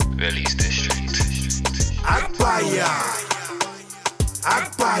Release District. Akbaya,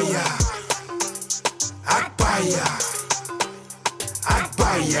 Akbaya, Akbaya,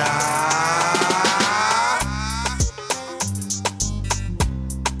 Akbaya.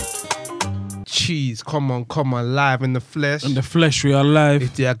 Cheese, come on, live in the flesh. In the flesh, we are live.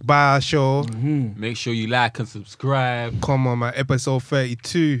 It's the Akbaya show. Make sure you like and subscribe. Come on, man, episode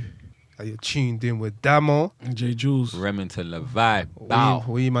 32. You're tuned in with Damo. And J Jules. Remington the vibe.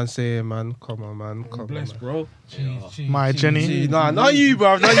 What you man saying, man? Come on, man. Come Bless, on, bro. Cheese, My Jenny. Cheese. Nah, not you,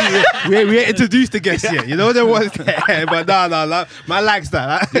 bro. Not you. we ain't introduced the guest yet. You know there was there, but nah, man likes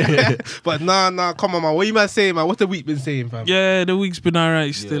that. But nah, come on, man. What you man saying, man? What's the week been saying, fam? Yeah, the week's been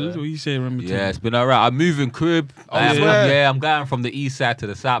alright still. Yeah. What you say, Remington? Yeah, it's been alright. I'm moving crib. swear. I'm going from the east side to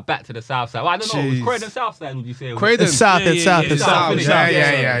the south, back to the south side. Well, I don't know. Jeez. It's Croydon south side, would you say? Croydon. It's south, it's south, yeah, it's yeah, south.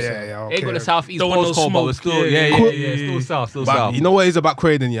 innit? Yeah. Ain't got the southeast Don't want no postcode, but it's smoke. still, Yeah. still south, But south. you know what it is about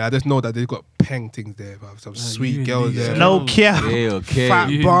Croydon, yeah? I just know that they've got peng things there, bro. Some sweet you girls need there. No care. Yeah, okay. Fat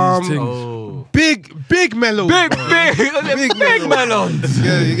You bomb. these things. Oh. Big mellow. Big melons. melons.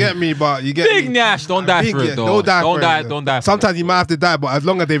 Yeah, you get me, but you get Big me. Nash. Don't die Big, for yeah, it, though. Don't die for it. Don't die for Sometimes you might have to die, but as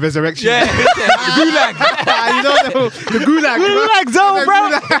long as they resurrect you. it. Yeah. Gulag. You know the gulag. Gulag zone, bro.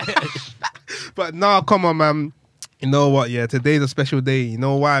 Gulag. But nah, come on, man. You know what? Yeah, today's a special day. You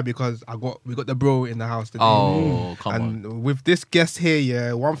know why? Because we got the bro in the house today. Oh, come on. And with this guest here,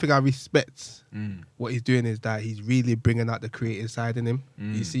 yeah, one thing I respect what he's doing is that he's really bringing out the creative side in him.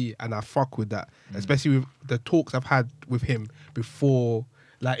 You see, and I fuck with that, especially with the talks I've had with him before,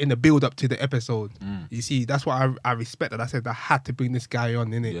 like in the build up to the episode. You see, that's what I respect. That I said I had to bring this guy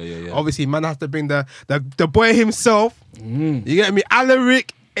on, innit? Yeah. Obviously, man has to bring the boy himself. You get me,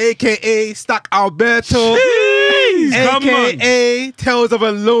 Alaric, aka Stack Alberto. Come AKA Tales of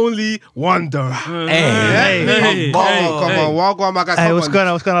a Lonely Wanderer. Hey. Come on. Wagwan, my guy. Hey, what's going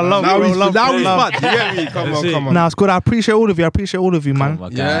on? What's going on? Love, Now bro. he's Love, mad. You get me? Come on. Nah, it's good. I appreciate all of you. Man. Oh my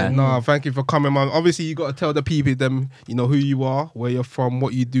Yeah, God. no, thank you for coming, man. Obviously, you got to tell the people them, you know, who you are, where you're from,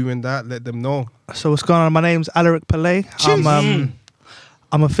 what you do, and that. Let them know. So what's going on? My name's Alaric Pillay.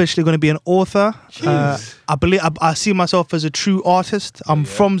 I'm officially going to be an author. I believe I see myself as a true artist. I'm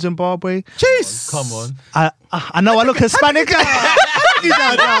from Zimbabwe. Jeez. Come on. I know I look Hispanic. Bro,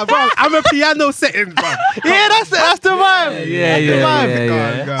 I'm a piano setting, bro. Yeah, that's the vibe.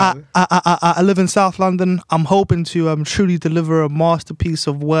 Yeah. I live in South London. I'm hoping to truly deliver a masterpiece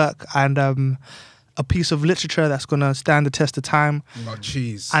of work and a piece of literature that's going to stand the test of time. Oh,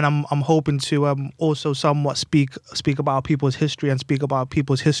 jeez. And I'm hoping to also somewhat speak about people's history and speak about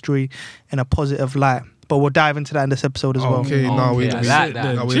people's history in a positive light. But we'll dive into that in this episode as well. Okay, no, we I like like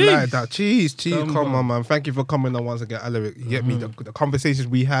that. No, we Jeez. like that. Cheese. Come on, man. Thank you for coming on once again, Alaric. You get me? The conversations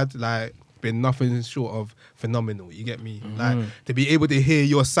we had, like, been nothing short of phenomenal. You get me? Like, to be able to hear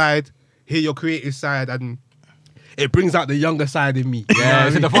your side, hear your creative side, and it brings out the younger side in me. Yeah,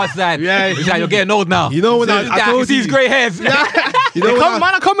 it's the first side. Yeah. It's like you're getting old now. You know when I can told see you. his grey hairs. You know when Man,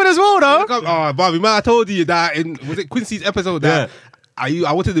 I'm coming as well, though. Oh, Bobby, man, I told you that was it Quincy's episode that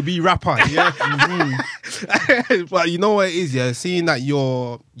I wanted to be rapper, yeah. But you know what it is, yeah. Seeing that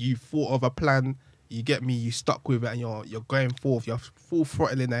you thought of a plan, you get me, you stuck with it, and you're going forth, you're full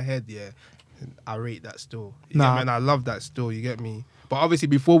throttling ahead, yeah. I rate that still. You get me? And I love that still. You get me. But obviously,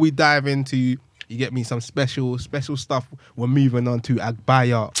 before we dive into, you get me, some special stuff, we're moving on to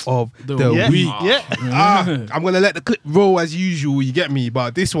Akbaya of the week. Yeah. I'm gonna let the clip roll as usual. You get me.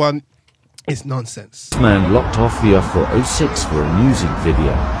 But this one is nonsense. This man locked off the F06 for a music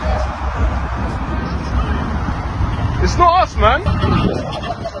video. It's not us, man.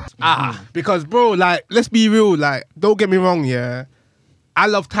 Because bro, like, let's be real, like, don't get me wrong, yeah. I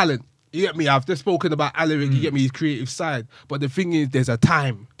love talent. You get me? I've just spoken about Alaric, you get me, his creative side. But the thing is, there's a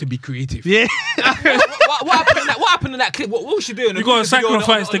time to be creative. Yeah. What happened in that clip? What was she doing? You got to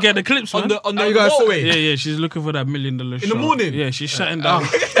sacrifice to get the clips, man. on the you gotta motorway. Yeah, she's looking for that $1 million shot. In the morning? Yeah, she's shutting down.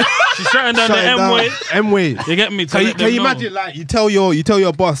 She's shutting down the Shut it M-way. M-way. You get me? Can you imagine, like, you tell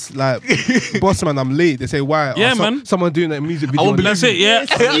your boss, like, boss man, I'm late. They say, why? Yeah, man. Someone doing that music video. I won't believe That's it, yeah.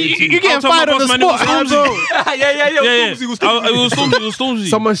 You getting fired on the spot, bro. Yeah. It was Stormzy.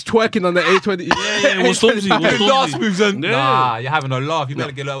 Someone's twerking on the A20. Yeah, it was Stormzy. Dance moves and Yeah. nah, you're having a laugh. You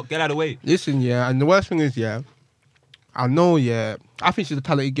better get out of the way. Listen, yeah, and the worst thing is, yeah, I know, yeah, I think she's a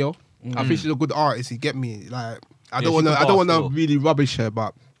talented girl. I think she's a good artist. You get me? Like, I don't want to really rubbish her,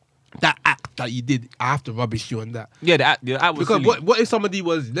 but that act that you did, I have to rubbish you on that. Yeah, the act was Because silly. what if somebody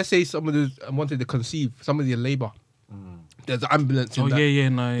was, let's say somebody wanted to conceive, somebody in labour. There's an ambulance in Oh that. yeah,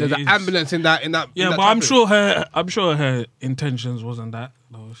 no. There's it an is. ambulance in that. Yeah, in that but I'm traffic. sure her intentions wasn't that.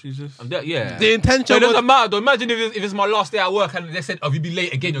 No, she's just. Yeah. The intention So it was- doesn't matter though. Imagine if it's my last day at work and they said, "Oh, if you be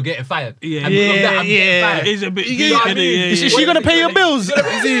late again, you're getting fired." Yeah. And because of that, I'm Yeah, getting yeah. fired. It's a bit. You know what I mean? Is she gonna pay your bills?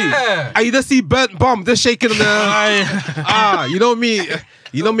 Yeah. And you just see burnt bum just shaking on the you know me.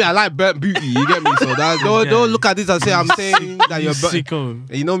 You know me, I like burnt booty, you get me? So that, don't look at this and say I'm saying that you're burnt.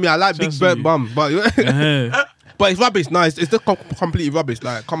 Sicko. You know me, I like big Trust burnt me. bum. But Uh-huh. but it's rubbish. No, it's just completely rubbish.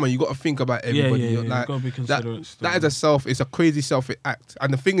 Like, come on, you got to think about everybody. yeah, You're you like, gotta be considerate still. that is it's a crazy selfish act.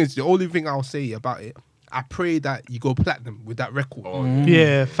 And the thing is, the only thing I'll say about it, I pray that you go platinum with that record.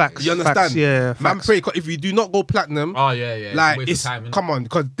 Yeah, facts. You understand? Facts, yeah, Man, facts. pray, 'cause if you do not go platinum, Oh yeah. like, Waste of it's, time, innit? come on,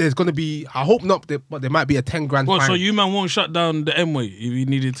 because there's going to be, I hope not, but there might be a 10 grand What? fine. So you man won't shut down the M-way if you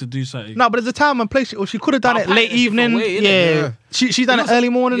needed to do something? No, but there's a time and place. Or she could have done I'll it pattern late it a different evening. way, innit? Yeah. Yeah. She's done it early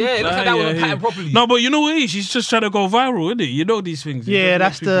morning. Yeah, it looks like that was patterned properly. No, but you know what it is? She's just trying to go viral, isn't it? You know these things. You Yeah, don't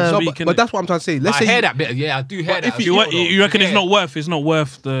that's let people the- No, speak, but innit? that's what I'm trying to say. Let's I say hear you- that bit. Yeah, I do hear that. You reckon it's not worth the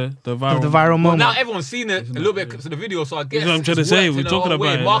viral? The viral Well, moment. now everyone's seen it a little bit of the video, so I guess That's what I'm trying to it's say. worked We're in a talking whole way,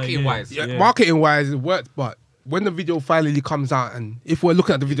 about it, marketing wise. Yeah, Yeah. marketing wise, it worked, but when the video finally comes out, and if we're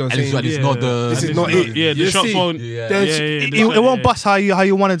looking at the video and And it's saying, like, it's not the. This is It's not it. Yeah, the You shot see, phone. Yeah. there's- It won't bust how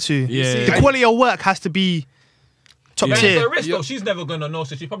you wanted to. Yeah. The quality of work has to be top Yeah. But it's tier. a risk though. She's never gonna know,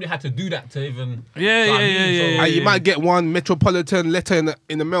 so she probably had to do that to even. Yeah, know what I mean? So- And you might get one metropolitan letter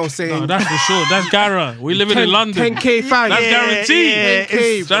in the mail saying, No, that's for sure. That's Gara. We living in London. 10K fine. That's Yeah, guaranteed. yeah,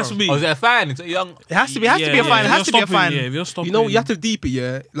 10K, That's bro. me. Oh, is that a fan? It's a young. It has to be. It has to be a fine. It if has you're to be a stopping, fine. Yeah, if you're stopping. You know, you have to deep it,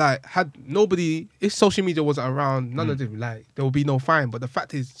 yeah. Like, had nobody, if social media wasn't around, none of them, like, there will be no fine. But the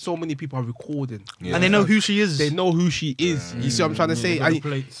fact is, so many people are recording. And they know who she is. They know who she is. You see what I'm trying to say? Got the And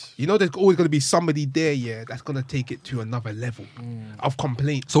plates. you know, there's always going to be somebody there, yeah, that's going to take it to another level of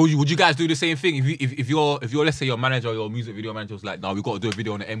complaint. So would you guys do the same thing if you're let's say your manager or your music video manager was like, no, we got to do a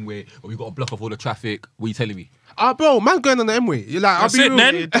video on the M-way or we got to block off all the traffic? What are you telling me? Bro, man going on the M-way. You're like, That's I'll be it real.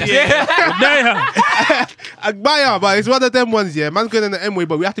 then. Damn. Agbaya, but it's one of them ones, yeah. Man's going on the M-way,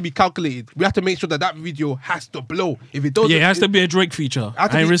 but we have to be calculated. We have to make sure that video has to blow. If it doesn't, Yeah, it has to be a Drake feature. has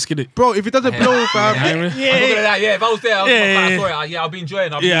to I ain't be- risking it. Bro, if it doesn't blow, fam. I ain't ri- I'm not gonna lie, yeah, if I was there, Yeah, I saw it, I'll be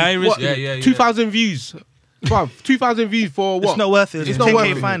enjoying it. Yeah, I ain't What? risking it. 2,000 views. Bro, 2,000 views for what? It's not worth it. It's not worth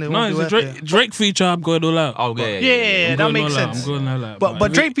it. Fine. It No, won't it's be a worth it. Drake feature. I'm going all out. Oh, yeah, Yeah, I'm that going makes all out. sense. I'm going all out.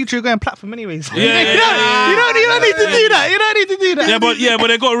 But Drake feature you're going platform anyways. Yeah, yeah, you don't need to do that. You don't need to do that. Yeah, but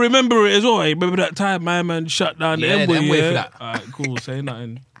they got to remember it as well. Hey, remember that time my man shut down the Yeah, the M-way, M-way for yeah? that. Alright, cool. Say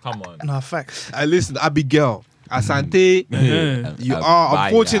nothing. Come on. No facts. Listen, Abigail, Asante, Yeah. you are, Agbaya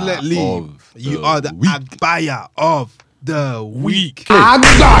unfortunately, of you the are the week. Agbaya of the week.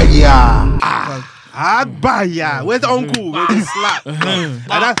 Agbaya. Agbaya. Where's the uncle? Where's the slap? And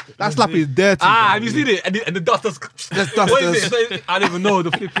that slap is dirty. Have you seen it? And the dust does. Dust What is does- it? I don't even know the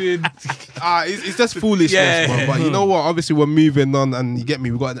flipping. It's just foolishness, Yeah. bro. But you know what? Obviously, we're moving on, and you get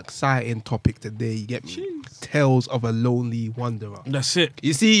me. We've got an exciting topic today. You get me? Tales of a Lonely Wanderer. That's it.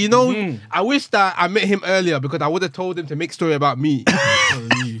 You see, you know, I wish that I met him earlier because I would have told him to make story about me.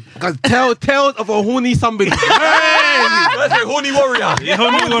 Because tales of a horny somebody. That's a horny warrior.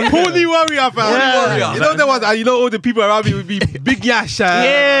 Horny warrior, fam. warrior. You know there was, you know, all the people around me would be big yash.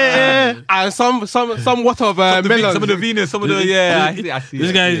 Yeah. And somewhat of melon. Some of the Venus, some of the I see.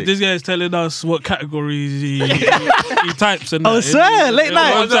 This guy is telling us what categories he types and Oh, that. sir, late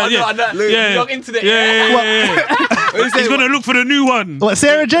night. Yeah. Young internet. He's gonna look for the new one. What,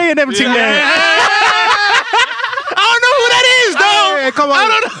 Sarah J and everything there? I don't know who that is, though. Hey, come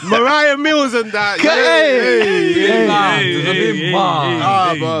on. Mariah Mills and that.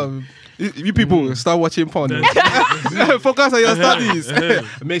 Bro. You people start watching porn. Focus on your studies.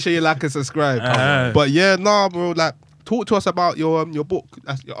 Make sure you like and subscribe. But yeah, nah, bro. Like, talk to us about your book.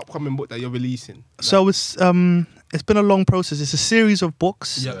 That's your upcoming book that you're releasing. So it's been a long process. It's a series of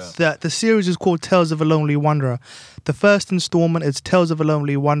books. Yes. The series is called Tales of a Lonely Wanderer. The first installment is Tales of a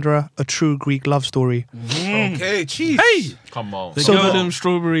Lonely Wanderer, a true Greek love story. Okay, cheese. Hey, Come on. the So girl the- them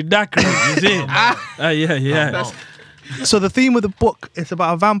strawberry daiquiris is in. Yeah. So the theme of the book is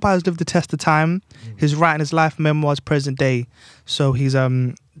about a vampire's lived the test of time. He's writing his life memoirs present day. So he's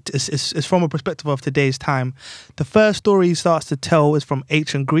it's from a perspective of today's time. The first story he starts to tell is from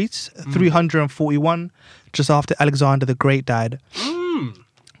ancient Greece, 341, just after Alexander the Great died.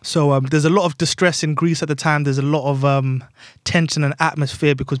 So there's a lot of distress in Greece at the time. There's a lot of tension and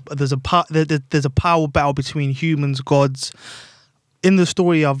atmosphere because there's a power battle between humans, gods. In the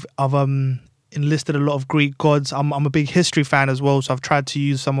story, I've enlisted a lot of Greek gods. I'm a big history fan as well, so I've tried to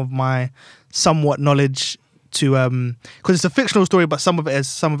use some of my somewhat knowledge to because it's a fictional story, but some of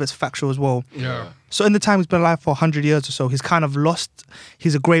it's factual as well. Yeah. So in the time he's been alive for 100 years or so, he's kind of lost.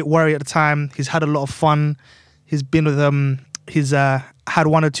 He's a great warrior at the time. He's had a lot of fun. He's been with He's had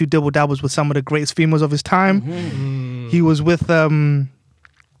one or two double dabbles with some of the greatest females of his time. He was with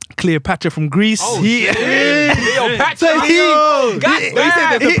Cleopatra from Greece. Oh, he, Cleopatra. so he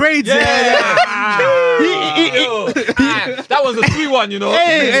God the braids. That was a sweet one, you know.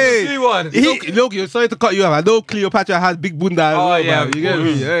 Hey. Sweet one. Look, sorry to cut you off. I know Cleopatra has big bunda. as well, yeah, man. You get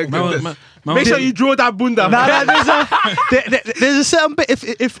me? Yeah, Man, Make sure you draw that bunda. there's a certain bit.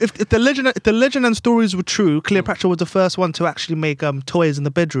 If the legend and stories were true, Cleopatra was the first one to actually make toys in the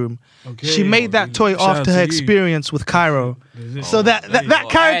bedroom. She made that toy Shout out after to her you. experience with Cairo. So that there you go.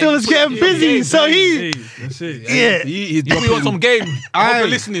 character was getting busy. So he, That's it. yeah. He's If we want some game, I hope you're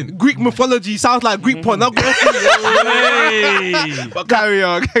listening. Greek mythology sounds like Greek porn. But carry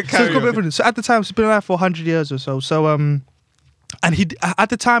on. So it's got different. So at the time, it's been alive for 100 years or so. So and he at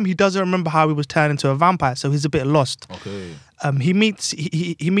the time he doesn't remember how he was turned into a vampire, so he's a bit lost. Okay. He meets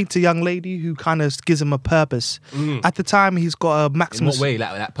a young lady who kind of gives him a purpose. At the time, he's got a In maximum. what way?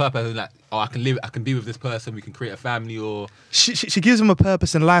 Like that purpose? Like, oh, I can be with this person. We can create a family, or She gives him a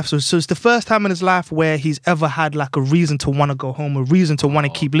purpose in life. So it's the first time in his life where he's ever had like a reason to want to go home, a reason to want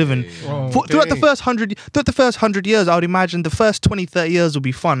to keep living. Throughout the first 100 years, I would imagine the first 20, 30 years will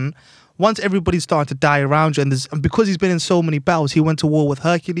be fun. Once everybody's starting to die around you, and because he's been in so many battles, he went to war with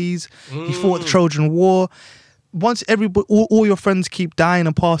Hercules. He fought the Trojan War. Once everybody, all your friends keep dying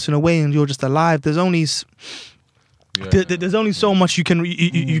and passing away, and you're just alive, there's only there's only so much you can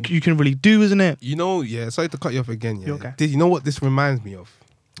you can really do, isn't it? You know, yeah, sorry to cut you off again. Yeah. You okay? You know what this reminds me of?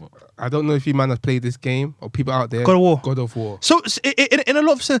 I don't know if you man has played this game or people out there. God of War. God of War. So in a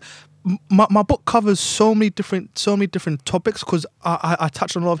lot of sense, my book covers so many different topics because I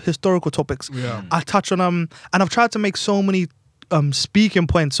touch on a lot of historical topics. Yeah. I touch on and I've tried to make so many speaking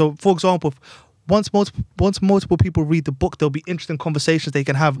points. So for example, once multiple people read the book, there'll be interesting conversations they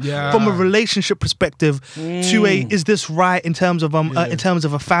can have from a relationship perspective to is this right in terms of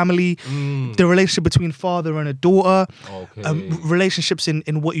a family, the relationship between father and a daughter, relationships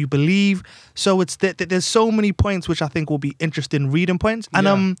in what you believe. So it's there's so many points which I think will be interesting reading points.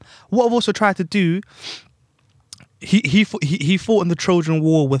 And what I've also tried to do. He fought in the Trojan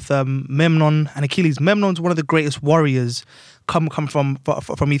War with Memnon and Achilles. Memnon's one of the greatest warriors come from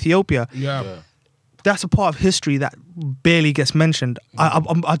Ethiopia. Yeah. That's a part of history that barely gets mentioned. I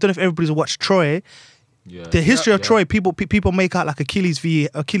don't know if everybody's watched Troy. yeah. The history of Troy, people make out like Achilles v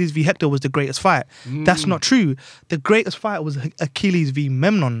Hector was the greatest fight. That's not true. The greatest fight was Achilles v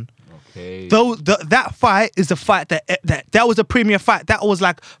Memnon. Okay. Though that fight is the fight that was a premier fight. That was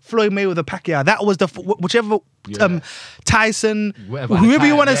like Floyd Mayweather Pacquiao. That was the whichever Tyson, Whatever whoever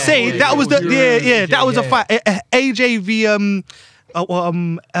you want to yeah, say. yeah, that was the that was a yeah. fight. AJ v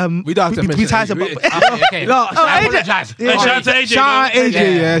We don't have to mention Tyson. Okay. No, I AJ. apologize. Yeah. Shout out to AJ. Shout out AJ,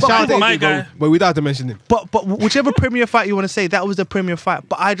 yeah. But- Shout out to my AJ, guy. but we don't have to mention him. But whichever premier fight you want to say, that was the premier fight.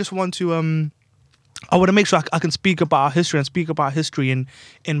 But I just want to I want to make sure I can speak about our history and speak about history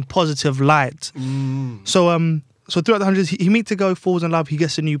in positive light. So throughout the hundreds, he meets a girl, falls in love, he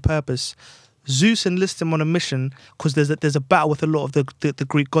gets a new purpose. Zeus enlists him on a mission because there's a battle with a lot of the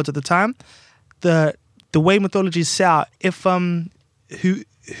Greek gods at the time. The way mythology is set out, if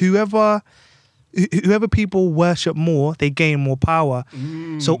whoever people worship more, they gain more power.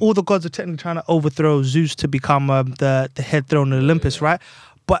 So all the gods are technically trying to overthrow Zeus to become the head throne of Olympus, right?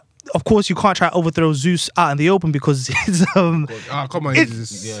 But of course, you can't try to overthrow Zeus out in the open because it's Come on,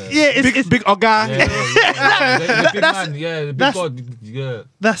 it's big guy. The big man, the big that's- god, yeah.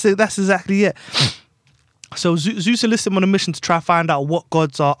 That's exactly it. So Zeus enlists him on a mission to try to find out what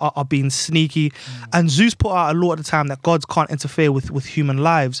gods are being sneaky, and Zeus put out a law at the time that gods can't interfere with human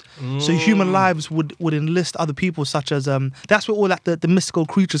lives. So human lives would enlist other people, such as that's where all like the mystical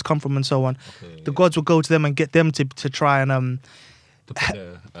creatures come from and so on. The gods would go to them and get them to try and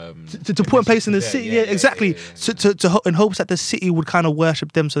to put in place in the city. Yeah, exactly. So in hopes that the city would kind of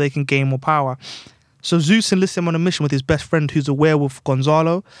worship them so they can gain more power. So Zeus enlists him on a mission with his best friend, who's a werewolf,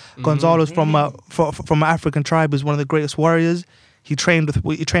 Gonzalo. Gonzalo's from an African tribe, is one of the greatest warriors. He trained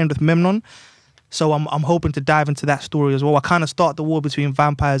with Memnon. So I'm hoping to dive into that story as well. I kind of start the war between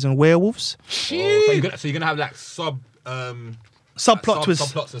vampires and werewolves. So you're gonna have like Subplot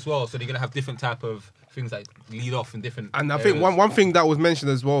twists. subplots as well. So you're gonna have different type of things that lead off in different. And I think one thing that was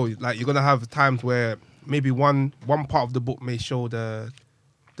mentioned as well, like you're gonna have times where maybe one part of the book may show the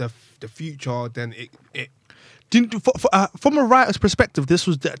future, then it From a writer's perspective,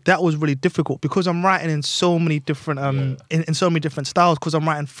 that was really difficult because I'm writing in so many different in so many different styles. Because I'm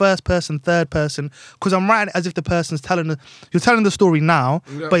writing first person, third person. Because I'm writing as if the person's you're telling the story now,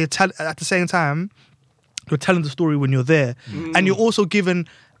 but at the same time, you're telling the story when you're there, and you're also given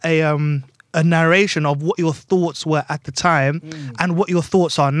a a narration of what your thoughts were at the time and what your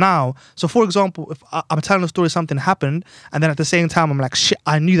thoughts are now. So, for example, if I'm telling a story, something happened, and then at the same time, I'm like, shit,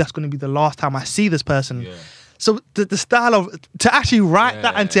 I knew that's going to be the last time I see this person. Yeah. So the style of to actually write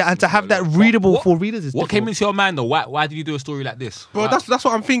that and to have that readable for readers is what difficult. came into your mind though? Why did you do a story like this? Bro, that's what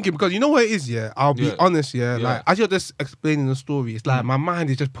I'm thinking, because you know what it is, yeah? I'll be honest, yeah? Like, as you're just explaining the story, it's like my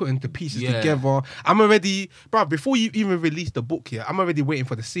mind is just putting the pieces together. I'm already, bro, before you even release the book here, I'm already waiting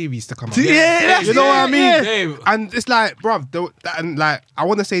for the series to come out. You know what I mean? Yeah. And it's like, bro, and like, I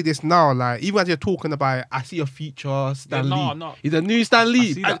want to say this now, like, even as you're talking about it, I see a future Stan Lee. no. He's a new Stan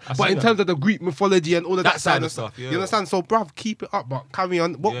Lee. see that, I But see in that. terms of the Greek mythology and all of that side kind of of stuff, stuff, you understand? So, bro, keep it up, but carry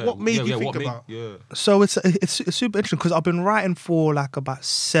on. What made you think about? So it's super interesting because I've been writing for like about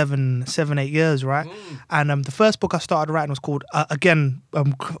 7-8 years, right? And the first book I started writing was called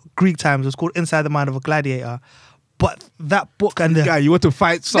Greek times. It was called Inside the Mind of a Gladiator. But that book and the Guy, you want to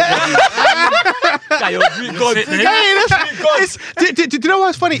fight somebody? do you know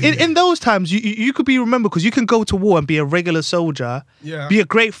what's funny? In those times, you could be remembered because you can go to war and be a regular soldier, be a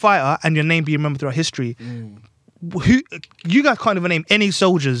great fighter, and your name be remembered throughout history. Who you guys can't even name any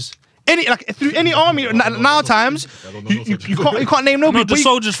soldiers. Through any army now times, you can't name nobody. Not the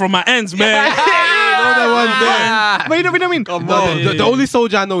soldiers from my ends, man. But you know what I mean? The only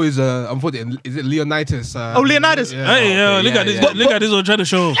soldier I know is is it Leonidas? Leonidas. Look at this. Look at this on trying to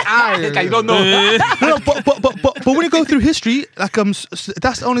show. You don't know. No, but when you go through history, like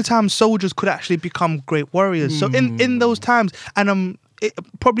that's the only time soldiers could actually become great warriors. So in those times, and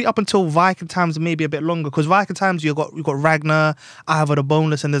probably up until Viking times, maybe a bit longer, because Viking times you got Ragnar, Ivar the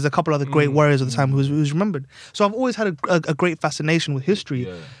Boneless, and there's a couple other great warriors of the time who's remembered. So I've always had a great fascination with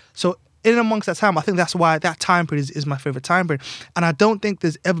history. So in amongst that time, I think that's why that time period is my favorite time period. And I don't think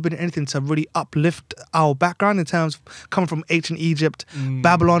there's ever been anything to really uplift our background in terms of coming from ancient Egypt,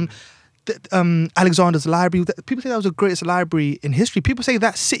 Babylon, Alexander's library. People say that was the greatest library in history. People say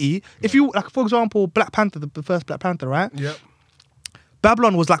that city, if you, like, for example, Black Panther, the first Black Panther, right? Yep.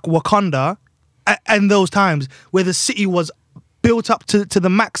 Babylon was like Wakanda in those times, where the city was built up to the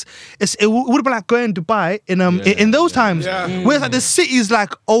max. It would have been like going to Dubai in those times. Whereas like the city is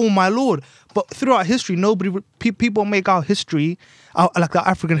like, oh my lord. But throughout history, people make our history, like our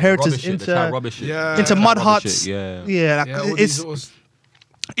African heritage, into mud huts. I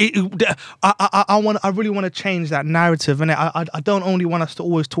really want to change that narrative, and I don't only want us to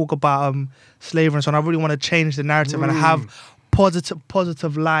always talk about slavery and so on. I really want to change the narrative and have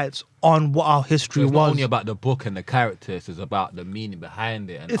positive lights on what our history was. It's not only about the book and the characters; it's about the meaning behind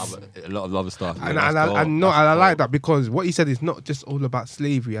it and a lot of other stuff. And I like that, because what he said is not just all about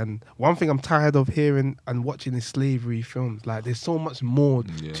slavery. And one thing I'm tired of hearing and watching is slavery films. Like, there's so much more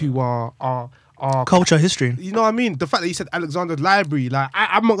to our culture, history. You know what I mean? The fact that he said Alexander's library, like,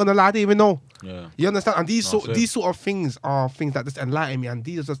 I'm not gonna lie, I didn't even know. You understand? And these sort of things are things that just enlighten me, and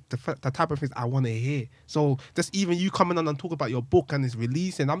these are just the type of things I want to hear. So just even you coming on and talk about your book and its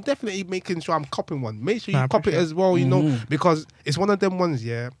releasing, I'm definitely making sure I'm copying one. Make sure you copy it as well, you know, because it's one of them ones.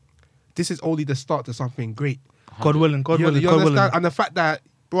 This is only the start to something great. God willing. You understand? And the fact that,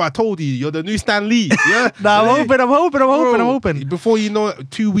 bro, I told you, you're the new Stan Lee. Yeah. I'm hoping. Before you know it,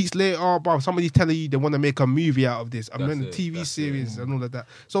 2 weeks later, bro, somebody's telling you they want to make a movie out of this, a TV series and all of that.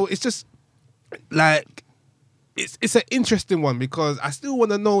 So it's just like, it's an interesting one, because I still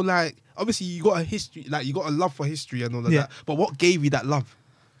want to know, like, obviously you got a history, like you got a love for history and all of that. But what gave you that love?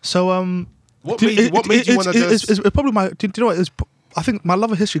 So what made you want to just? It's probably my. Do you know what? I think my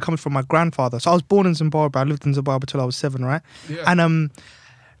love of history comes from my grandfather. So I was born in Zimbabwe. I lived in Zimbabwe until I was 7, right? Yeah. And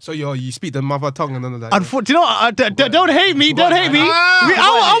So you speak the mother tongue and none of that. Do you know what? Don't hate me. Don't hate me.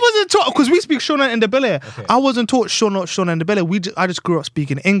 I wasn't taught, because we speak Shona and Ndebele. Okay. I wasn't taught Shona and Ndebele. I just grew up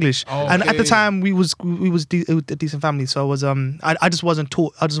speaking English. And at the time we was a decent family. So I was I just wasn't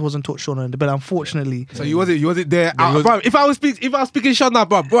taught Shona and Ndebele, unfortunately. So you wasn't there. Bro, if I was speaking Shona,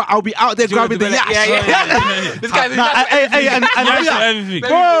 bro, I'll be out there grabbing the yash. This guy's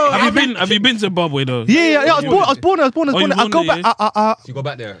Everything. Have you been to Zimbabwe though? Yeah. I was born. I go back. You go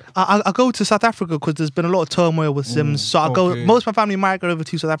back there. I go to South Africa because there's been a lot of turmoil with Sims. So I go. Most of my family migrate over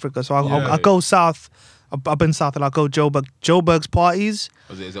to South Africa. So I go south. I've been south, and I go Joburg. Joburg's parties.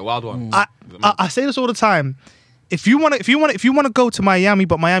 Is it a wild one? I say this all the time. If you want to go to Miami,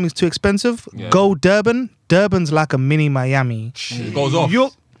 but Miami's too expensive, go Durban. Durban's like a mini Miami. It goes off.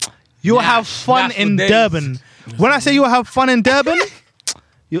 You'll have fun in Durban. When I say you'll have fun in Durban,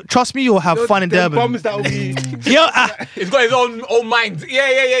 trust me, you'll have fun in Durban. Bombs that will be. It's got his own mind.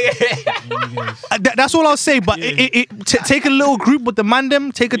 Yeah. That's all I'll say. But take a little group with the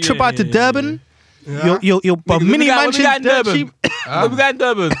mandem, take a trip out to Durban. your mini mansions dirt cheap. When we got in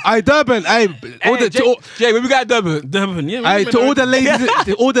Durban. Aye, Durban. Aye, Jay, when we got in Durban. Durban, yeah. aye, to all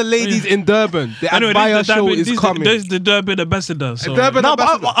the ladies in Durban, the Anyway, Admire show is coming. There's the Durban ambassador. So. Durban No,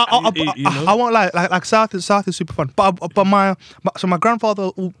 but You know? I won't lie. Like South is super fun. But my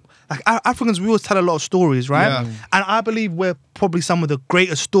grandfather, like Africans, we always tell a lot of stories, right? Yeah. And I believe we're probably some of the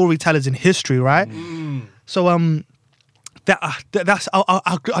greatest storytellers in history, right? So that's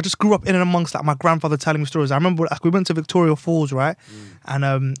I just grew up in and amongst like my grandfather telling me stories. I remember like, we went to Victoria Falls, right? And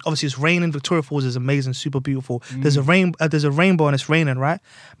obviously it's raining. Victoria Falls is amazing, super beautiful. There's a rainbow and it's raining, right?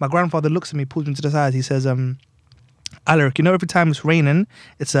 My grandfather looks at me, pulls me to the side. He says, Alaric, you know, every time it's raining,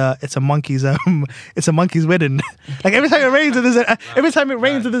 it's a monkey's wedding. Like every time it rains,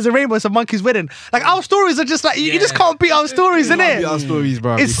 and there's a rainbow, it's a monkey's wedding. Like our stories are just like you just can't beat our stories, innit? Beat our stories,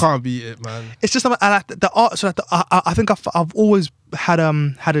 bro. You can't beat it, man. It's just I like the art. So I think I've always had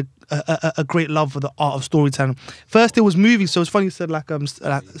a great love for the art of storytelling. First, it was movies. So it's funny you said like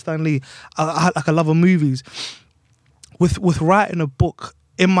Stan Lee. I had like a love of movies. With writing a book.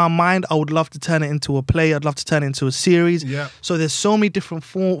 In my mind, I would love to turn it into a play. I'd love to turn it into a series. Yeah. So there's so many different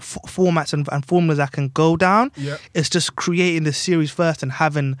formats and formulas I can go down. Yeah. It's just creating the series first and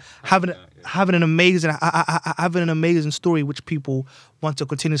having an amazing story which people want to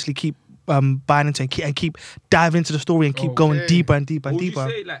continuously keep buying into and keep diving into the story and keep going deeper and deeper and What would deeper.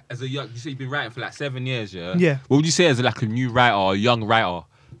 you say, like, as a young, you say you've been writing for like 7 years, yeah? Yeah. What would you say as like a new writer or a young writer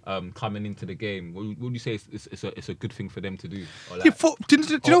coming into the game? What would you say it's a good thing for them to do? Or like, Do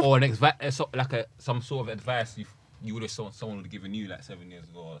you know? or some sort of advice you would have someone would have given you like 7 years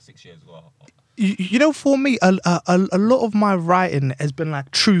ago or 6 years ago? You know, for me, a lot of my writing has been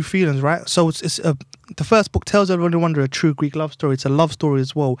like true feelings, right? So it's the first book, Tales of the Wonder, a true Greek love story. It's a love story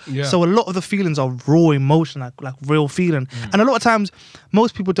as well. Yeah. So a lot of the feelings are raw emotion, like real feeling. And a lot of times,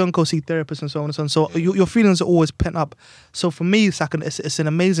 most people don't go see therapists and so on and so on. So your feelings are always pent up. So for me, it's like it's an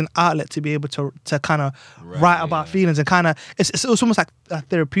amazing outlet to be able to kind of write about feelings and kind of it's almost like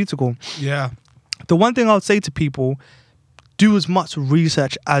therapeutical. Yeah. The one thing I would say to people, do as much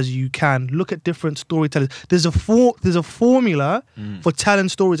research as you can. Look at different storytellers. There's a formula for telling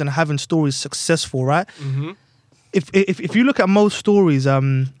stories and having stories successful, right? If you look at most stories,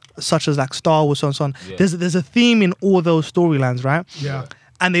 such as like Star Wars and so on, there's a theme in all those storylines, right? Yeah.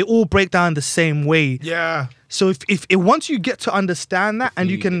 And they all break down the same way. Yeah. So if once you get to understand that, and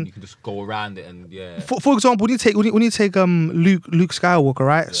you can just go around it and For example, when you take Luke Skywalker,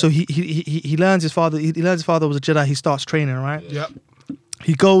 right? Yeah. So he learns his father. He learns his father was a Jedi. He starts training, right? Yeah.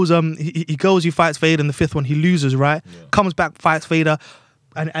 He goes. He fights Vader in the 5th one. He loses, right? Yeah. Comes back, fights Vader,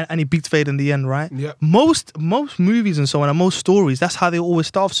 and he beats Vader in the end, right? Yeah. Most movies and so on, and most stories, that's how they always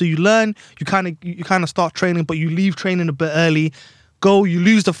start. So you learn. You kind of start training, but you leave training a bit early. You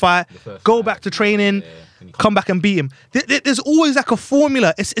lose the fight. Go back to training. Come back and beat him. There's always like a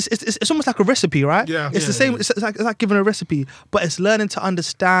formula. It's almost like a recipe, right? Yeah. It's the same. It's like giving a recipe, but it's learning to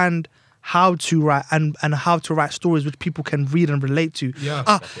understand how to write and how to write stories which people can read and relate to.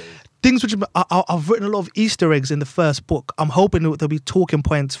 Yeah. Things which I've written a lot of Easter eggs in the first book. I'm hoping there'll be talking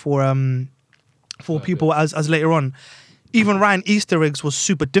points for people as later on. Even writing Easter eggs was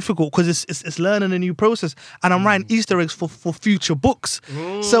super difficult because it's learning a new process, and I'm writing Easter eggs for future books.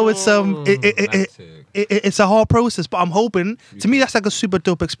 So it's it's a hard process, but I'm hoping. To me, that's like a super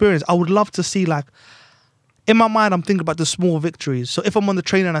dope experience. I would love to see like. In my mind, I'm thinking about the small victories. So if I'm on the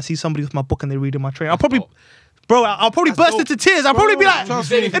train and I see somebody with my book and they read in my train, I'll probably burst into tears. I'll probably be like, Would you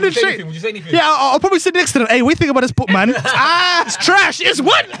say anything? yeah, I'll probably sit next to them. Hey, what do you think about this book, man? It's trash. It's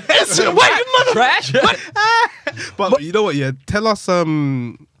what? It's what? You mother Trash? But you know what? Yeah, tell us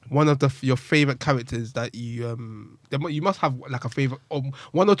one of your favorite characters that you must have like a favorite,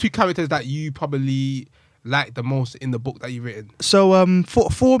 one or two characters that you probably like the most in the book that you've written. So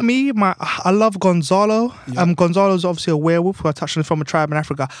for me, I love Gonzalo. Yeah. Gonzalo's obviously a werewolf who I touched on from a tribe in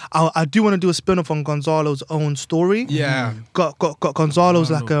Africa. I do want to do a spin-off on Gonzalo's own story. Yeah. Got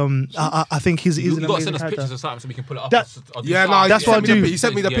Gonzalo's like I think he's an You got to amazing send us character. pictures or something so we can pull it up. that's what I do. He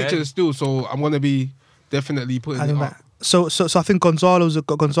sent me the pictures still, so I'm gonna be definitely putting it up. So I think Gonzalo's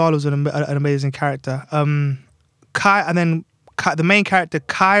an amazing character. Kai, and then the main character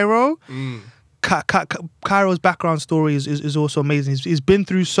Cairo. Cairo's background story is also amazing. He's been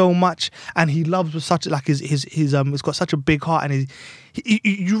through so much, and he loves with such like his he's got such a big heart, and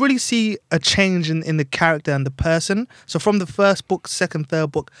you really see a change in the character and the person. So from the first book, second,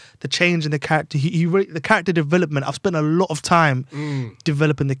 third book, the change in the character, the character development. I've spent a lot of time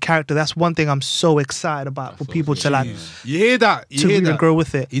developing the character. That's one thing I'm so excited about for people to like. You hear that? You to hear read that? and grow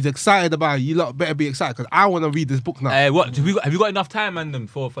with it. He's excited about it. You lot better be excited because I want to read this book now. What have you got enough time, man?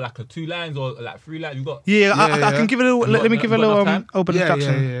 For like a 2 lines or like 3 lines? You got? Yeah, I can give it a little. Let me give it a got little enough time? open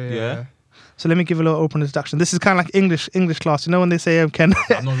introduction. Yeah. So let me give a little open introduction. This is kind of like English class. You know when they say, Ken,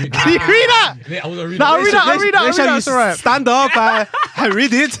 I'm not reading. can you read that? I wasn't reading. No, I'll read that. It's all right. Stand up. I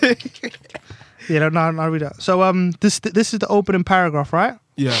read it. Yeah, no, I'll read that. So this is the opening paragraph, right?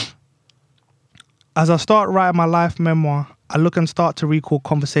 Yeah. As I start writing my life memoir, I look and start to recall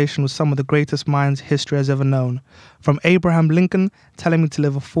conversation with some of the greatest minds history has ever known. From Abraham Lincoln telling me to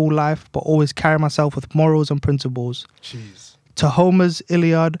live a full life, but always carry myself with morals and principles. Jeez. To Homer's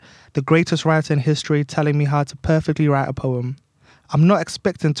Iliad, the greatest writer in history, telling me how to perfectly write a poem. I'm not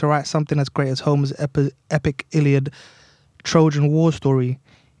expecting to write something as great as Homer's epic Iliad Trojan war story,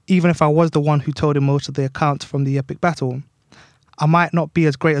 even if I was the one who told him most of the accounts from the epic battle. I might not be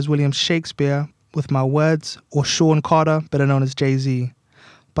as great as William Shakespeare with my words, or Sean Carter, better known as Jay-Z.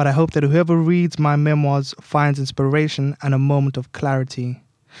 But I hope that whoever reads my memoirs finds inspiration and a moment of clarity.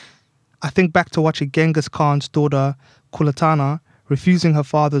 I think back to watching Genghis Khan's daughter, Kulatana, refusing her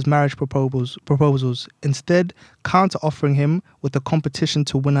father's marriage proposals, instead counter-offering him with the competition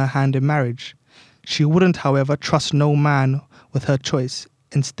to win her hand in marriage. She wouldn't, however, trust no man with her choice.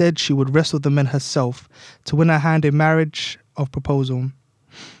 Instead, she would wrestle the men herself to win her hand in marriage of proposal.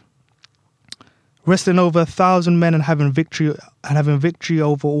 Wrestling over 1,000 men and having victory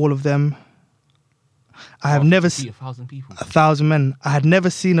over all of them. I have never seen 1,000 people. 1,000 men. I had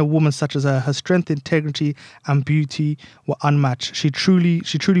never seen a woman such as her. Her strength, integrity, and beauty were unmatched. She truly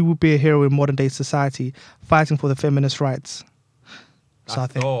would be a hero in modern day society, fighting for the feminist rights. So I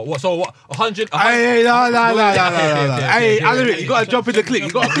think. So what? 100? Hey, no. Hey, Alaric, you gotta jump in the click. You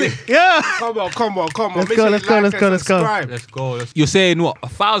gotta click. Yeah. Come on. Let's go. You're saying what?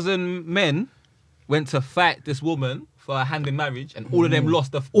 1,000 men went to fight this woman for a hand in marriage, and all of them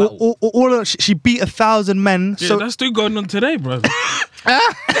lost the battle. She beat 1,000 men. Yeah, so that's still going on today, bro.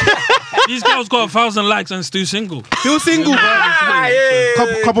 These girls got 1,000 likes and still single. Still single,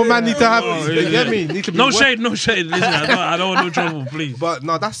 bro. Couple man need to have. You get me? Need to be No shade. Listen, I don't want no trouble, please. But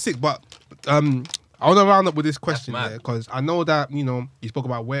no, that's sick. But I want to round up with this question mad. here because I know that you spoke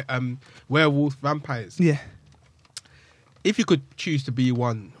about werewolves, vampires. yeah. If you could choose to be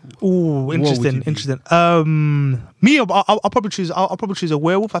one, Ooh, would you interesting. Me, I'll probably choose. I'll probably choose a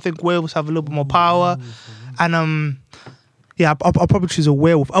werewolf. I think werewolves have a little bit more power, and yeah, I'll probably choose a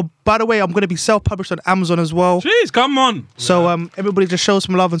werewolf. Oh, by the way, I'm going to be self-published on Amazon as well. Jeez, come on. So everybody just show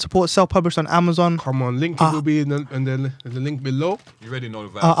some love and support. Self-published on Amazon. come on, link will be in the link below. You already know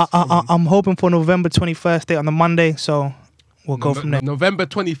the vibes. I'm hoping for November 21st date on the Monday. So we'll go from there. November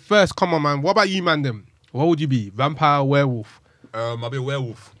 21st. Come on, man. What about you, man? Them. What would you be? Vampire, werewolf? I'll be a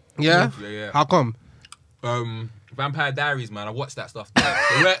werewolf. Yeah. Yeah. How come? Vampire Diaries, man. I watched that stuff.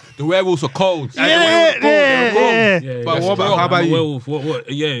 The werewolves are cold. Yeah. But what about? How about you? Werewolf,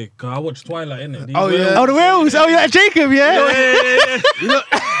 what? Yeah, 'cause I watched Twilight, innit? Oh, yeah. Oh, the werewolves. Oh, yeah, Jacob. Yeah.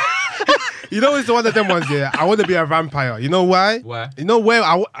 You know, it's one of them ones. Yeah, I want to be a vampire. You know why? Why? You know where?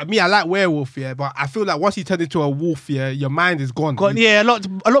 I like werewolf. Yeah, but I feel like once you turn into a wolf, yeah, your mind is gone. Yeah, a lot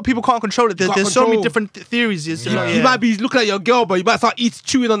of people can't control it. There's so many control. different theories. You might be looking at your girl, but you might start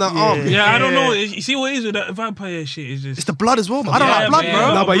chewing on her arm. Yeah, I don't know. You see what it is with that vampire shit? It's just It's the blood as well, man. I don't like blood, man.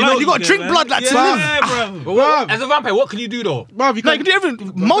 bro. No, but you got to drink blood like to live. yeah, bro. But as a vampire, what can you do though? Bruv, you Like, you do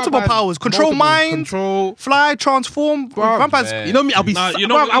everything. Multiple powers. Control mind, control. fly, transform. Bruv, Vampires. man. You know me? I'll be, Nah, you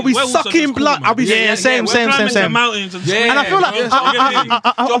know bruv, I'll be werewolves are sucking just cool, blood. man. I'll be Same. climbing the mountains and Yeah. And I feel like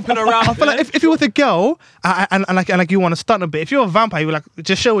Jumping around. I feel like if you're with a girl and like you want to stunt a bit, if you're a vampire, you're like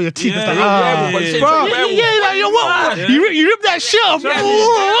just show your teeth. Yeah, It's like, yeah, yeah, bro, yeah. like you're what? Yeah. You rip that shit off. See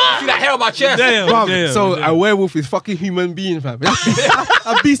that hair on my chest? Bruv, so a werewolf is fucking human being, fam.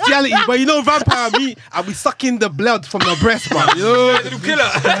 A bestiality, but you know, vampire me, I'll be sucking the blood from the breast, man. You know? Little killer.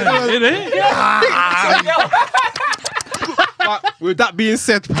 But with that being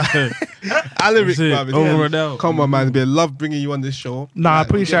said, man, Alaric, That's it. man, Over and out. come on, man. It's been love bringing you on this show. Nah, I Like,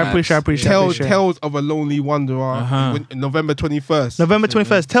 appreciate. Tales of a Lonely Wanderer, November 21st. November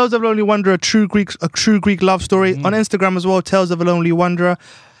 21st, Tales of a Lonely Wanderer, a true Greek love story. On Instagram as well, Tales of a Lonely Wanderer.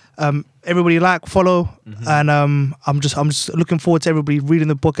 Everybody follow, and I'm just looking forward to everybody reading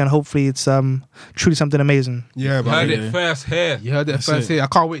the book, and hopefully it's truly something amazing. Yeah, man. Heard it first here. You heard it first here. I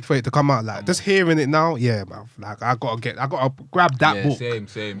can't wait for it to come out. Like just hearing it now, yeah, man. Like I gotta grab that book.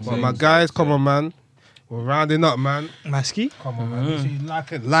 Same. But my guys, come on, man. We're rounding up, man. Masky. Come on, man. Make sure you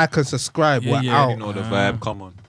like and subscribe. Yeah, We're yeah, out. You know the vibe. Come on.